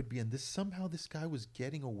as it could be. And somehow this guy was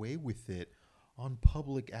getting away with it on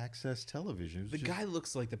public access television. The guy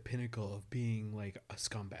looks like the pinnacle of being like a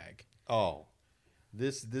scumbag. Oh.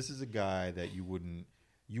 This is a guy that you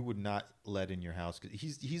would not let in your house.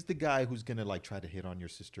 He's the guy who's gonna like try to hit on your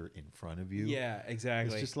sister in front of you. Yeah,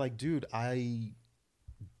 exactly. It's just like, dude, I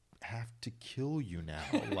have to kill you now.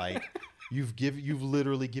 Like, you've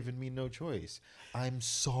literally given me no choice. I'm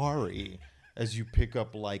sorry. As you pick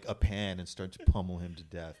up like a pan and start to pummel him to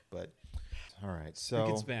death. But all right, so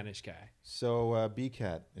good Spanish guy. So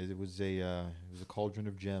BCAT, it was a cauldron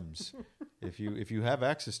of gems. If you have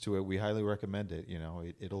access to it, we highly recommend it. You know,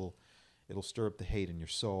 it'll stir up the hate in your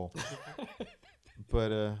soul.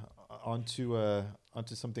 But onto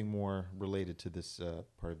something more related to this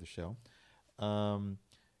part of the show.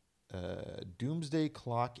 Doomsday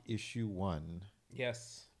Clock issue 1.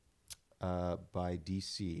 Yes. By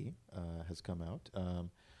DC has come out.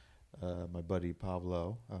 My buddy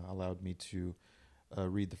Pablo allowed me to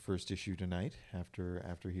read the first issue tonight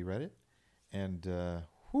after he read it, and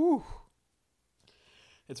whew,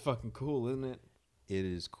 it's fucking cool, isn't it? It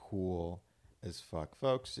is cool as fuck,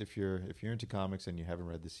 folks. If you're into comics and you haven't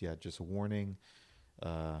read this yet, just a warning.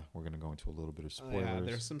 We're gonna go into a little bit of spoilers. Yeah,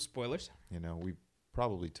 there's some spoilers. You know, we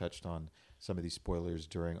probably touched on some of these spoilers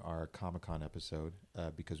during our Comic-Con episode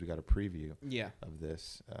because we got a preview of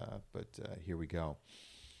this. But here we go.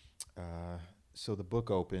 So the book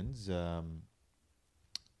opens.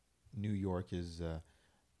 New York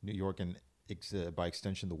and by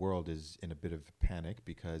extension the world is in a bit of panic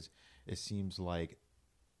because it seems like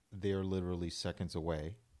they're literally seconds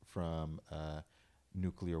away from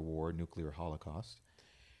nuclear war, nuclear holocaust.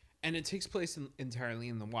 And it takes place entirely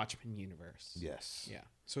in the Watchmen universe. Yes. Yeah.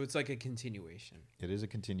 So it's like a continuation. It is a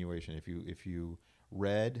continuation. If you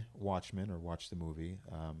read Watchmen or watched the movie,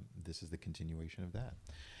 this is the continuation of that.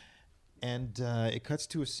 And it cuts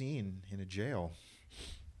to a scene in a jail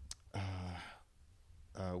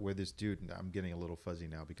where this dude, I'm getting a little fuzzy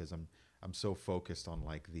now because I'm so focused on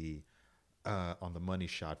like on the money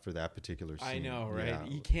shot for that particular scene. I know, right? Yeah.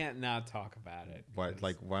 You can't not talk about it. But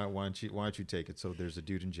like, why don't you take it? So there's a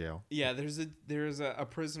dude in jail. Yeah, there's a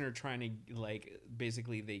prisoner trying to like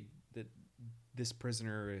basically this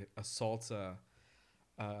prisoner assaults a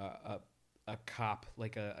cop,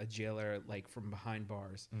 like a jailer, like from behind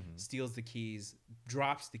bars, steals the keys,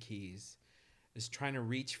 drops the keys, is trying to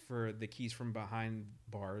reach for the keys from behind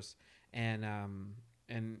bars, and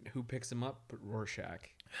who picks him up? But Rorschach.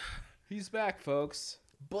 He's back, folks.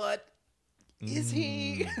 But is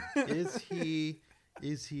he? Is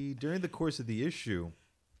he? During the course of the issue,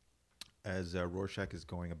 as Rorschach is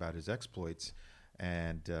going about his exploits,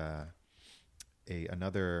 and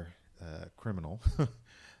another criminal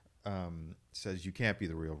says, "You can't be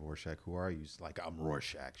the real Rorschach. Who are you?" He's like, "I'm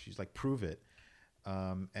Rorschach." She's like, "Prove it."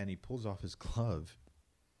 And he pulls off his glove,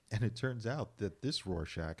 and it turns out that this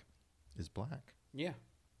Rorschach is black. Yeah.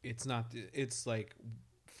 It's not, it's like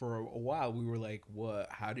for a while we were like, what?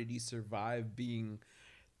 How did he survive being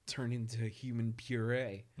turned into human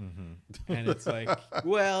puree? Mm-hmm. And it's like,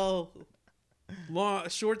 well,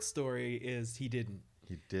 short story is he didn't.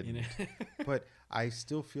 He didn't. You know? But I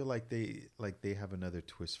still feel like they have another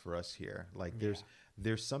twist for us here. Like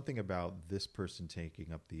there's something about this person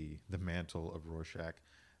taking up the mantle of Rorschach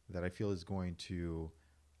that I feel is going to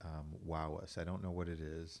wow us. I don't know what it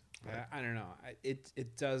is. I don't know.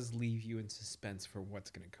 It does leave you in suspense for what's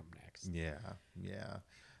going to come next. Yeah.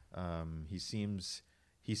 He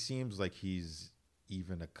seems like he's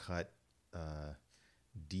even a cut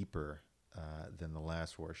deeper than the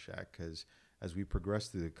last Rorschach, because as we progress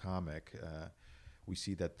through the comic, we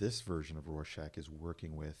see that this version of Rorschach is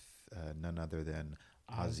working with none other than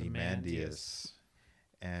Ozymandias.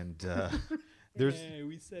 And Hey,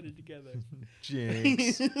 we said it together.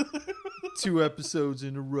 Jinx. 2 episodes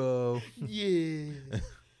in a row. Yeah.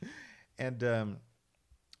 And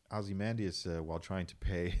Ozymandias, while trying to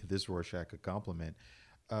pay this Rorschach a compliment,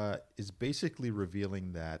 is basically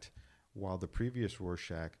revealing that while the previous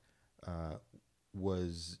Rorschach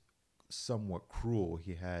was somewhat cruel,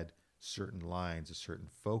 he had certain lines, a certain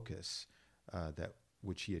focus that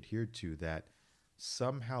which he adhered to, that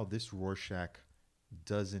somehow this Rorschach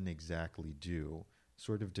doesn't exactly do,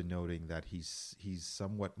 sort of denoting that he's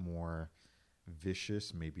somewhat more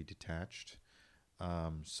vicious, maybe detached.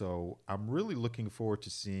 So I'm really looking forward to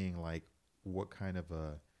seeing like what kind of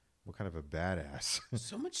a badass.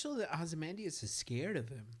 So much so that Ozymandias is scared of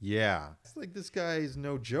him. Yeah, it's like this guy is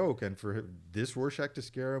no joke, and for this Rorschach to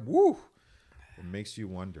scare him, woo! It makes you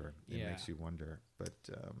wonder. It makes you wonder. But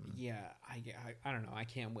yeah, I don't know. I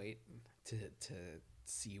can't wait to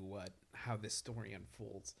see how this story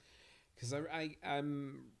unfolds, because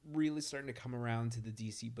I'm really starting to come around to the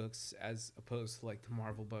DC books as opposed to like the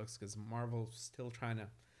Marvel books, because Marvel's still trying to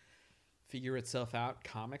figure itself out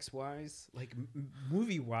comics wise. Like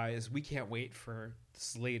movie wise, we can't wait for the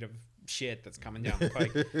slate of shit that's coming down the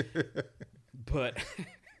pike. But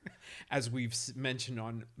as we've mentioned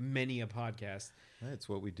on many a podcast, that's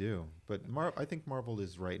what we do. But I think Marvel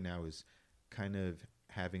is right now is kind of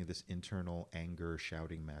having this internal anger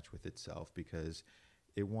shouting match with itself, because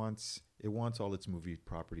it wants all its movie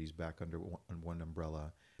properties back under one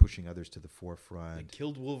umbrella, pushing others to the forefront. They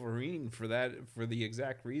killed Wolverine for the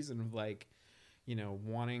exact reason of like,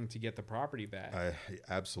 wanting to get the property back.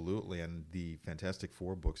 Absolutely. And the Fantastic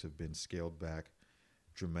Four books have been scaled back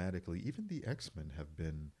dramatically. Even the X-Men have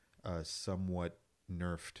been somewhat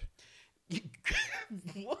nerfed.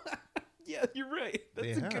 What? Yeah, you're right.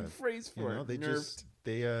 That's a good phrase for it. They nerfed.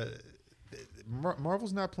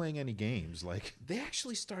 Marvel's not playing any games. Like, they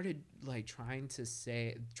actually started like trying to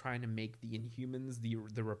make the Inhumans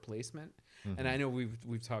the replacement. Mm-hmm. And I know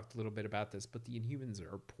we've talked a little bit about this, but the Inhumans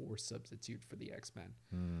are a poor substitute for the X-Men.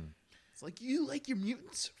 It's like, you like your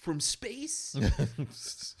mutants from space?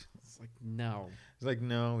 It's like, no. It's like,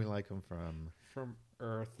 no, we like them from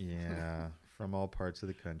Earth. Yeah, from all parts of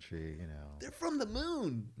the country, They're from the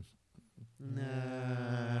moon. No.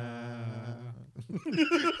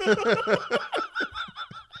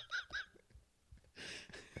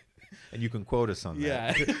 And you can quote us on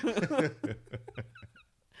that. Yeah.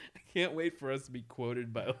 I can't wait for us to be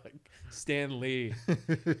quoted by like Stan Lee.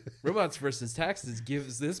 Robots vs. Taxes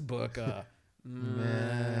gives this book a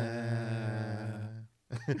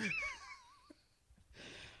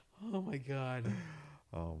Oh my god.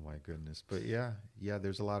 Oh my goodness. But yeah,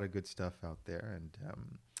 there's a lot of good stuff out there, and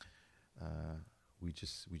we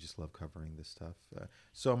just love covering this stuff.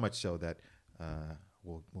 So much so that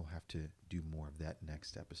we'll have to do more of that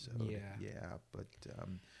next episode. Yeah. But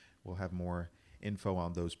we'll have more info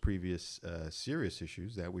on those previous serious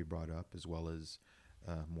issues that we brought up, as well as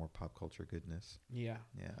more pop culture goodness. Yeah.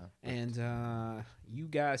 But, and you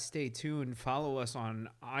guys stay tuned. Follow us on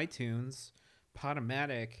iTunes,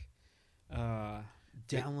 Podomatic.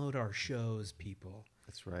 Download our shows, people.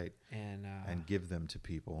 That's right. And give them to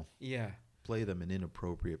people. Yeah. Play them in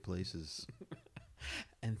inappropriate places.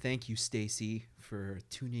 And thank you, Stacy, for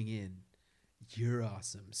tuning in. You're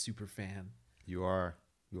awesome, super fan. You are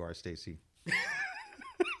Stacy.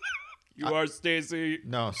 You are Stacy.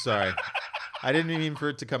 No, sorry. I didn't mean for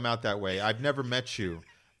it to come out that way. I've never met you,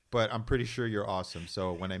 but I'm pretty sure you're awesome.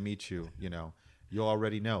 So when I meet you, you'll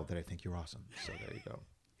already know that I think you're awesome. So there you go.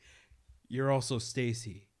 You're also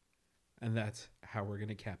Stacy. And that's how we're going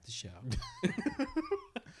to cap the show.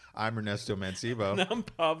 I'm Ernesto Mancibo. And I'm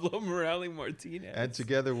Pablo Morales Martinez. And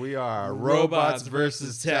together we are Robots Robots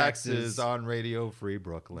versus Taxes on Radio Free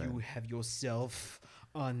Brooklyn. You have yourself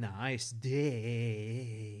a nice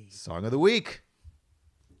day. Song of the week.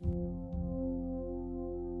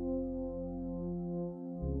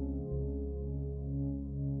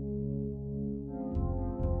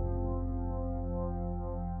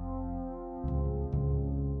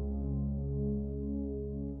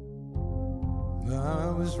 I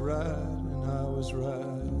was right and I was right.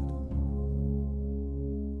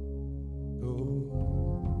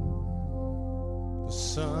 Oh, the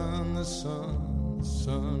sun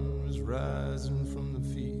was rising from the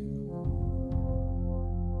field.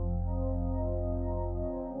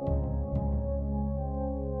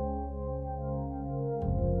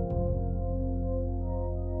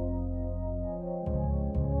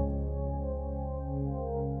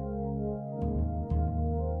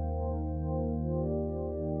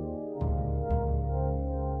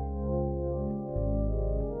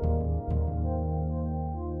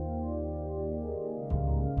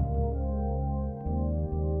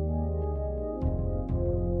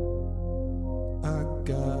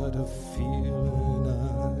 Got a feeling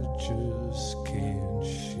I just can't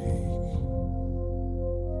shake.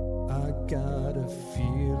 I got a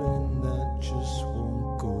feeling that just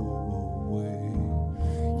won't go away.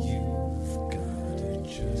 You've gotta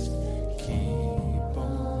just keep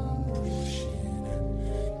on pushing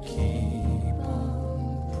and keep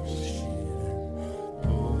on pushing and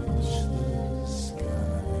push the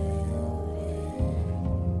sky away.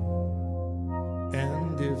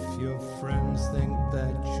 And if your friends think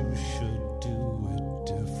that you should do it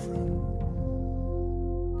different,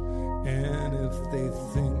 and if they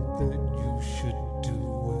think that you should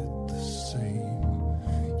do it the same,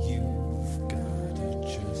 you've gotta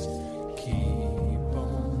just keep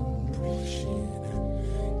on pushing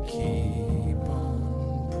and keep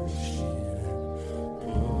on pushing and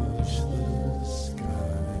push the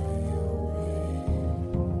sky away.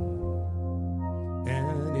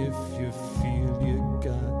 And if you feel you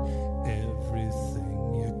got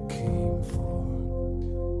everything you came for,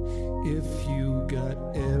 if you got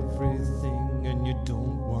everything and you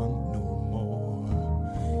don't want no more,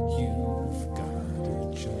 you've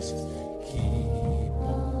gotta just keep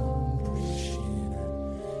on pushing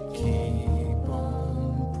and keep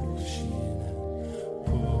on pushing and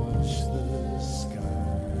push the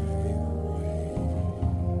sky away.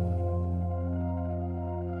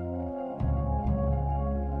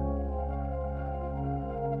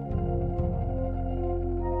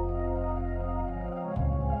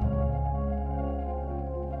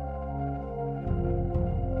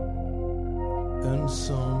 And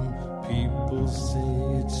some people say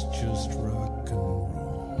it's just rock and roll.